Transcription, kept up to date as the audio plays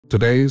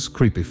Today's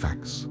creepy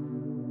facts.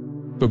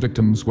 The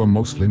victims were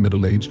mostly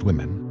middle-aged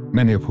women,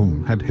 many of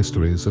whom had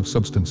histories of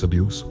substance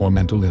abuse or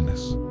mental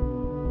illness.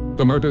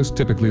 The murders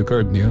typically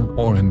occurred near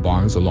or in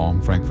bars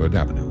along Frankford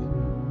Avenue.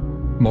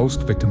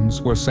 Most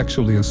victims were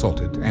sexually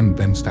assaulted and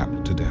then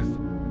stabbed to death.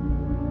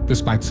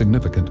 Despite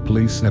significant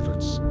police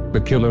efforts,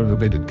 the killer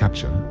evaded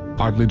capture,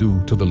 partly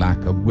due to the lack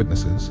of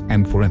witnesses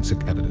and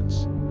forensic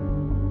evidence.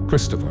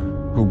 Christopher,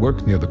 who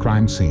worked near the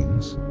crime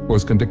scenes,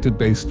 was convicted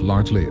based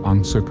largely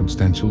on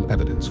circumstantial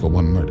evidence for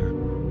one murder.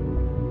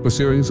 The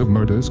series of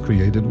murders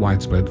created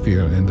widespread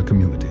fear in the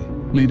community,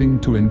 leading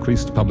to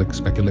increased public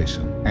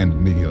speculation and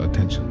media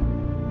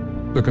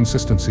attention. The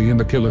consistency in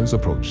the killer's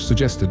approach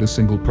suggested a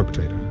single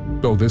perpetrator,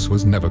 though this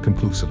was never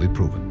conclusively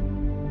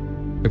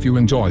proven. If you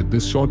enjoyed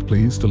this short,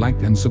 please to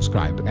like and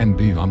subscribe and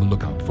be on the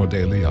lookout for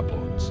daily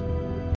uploads.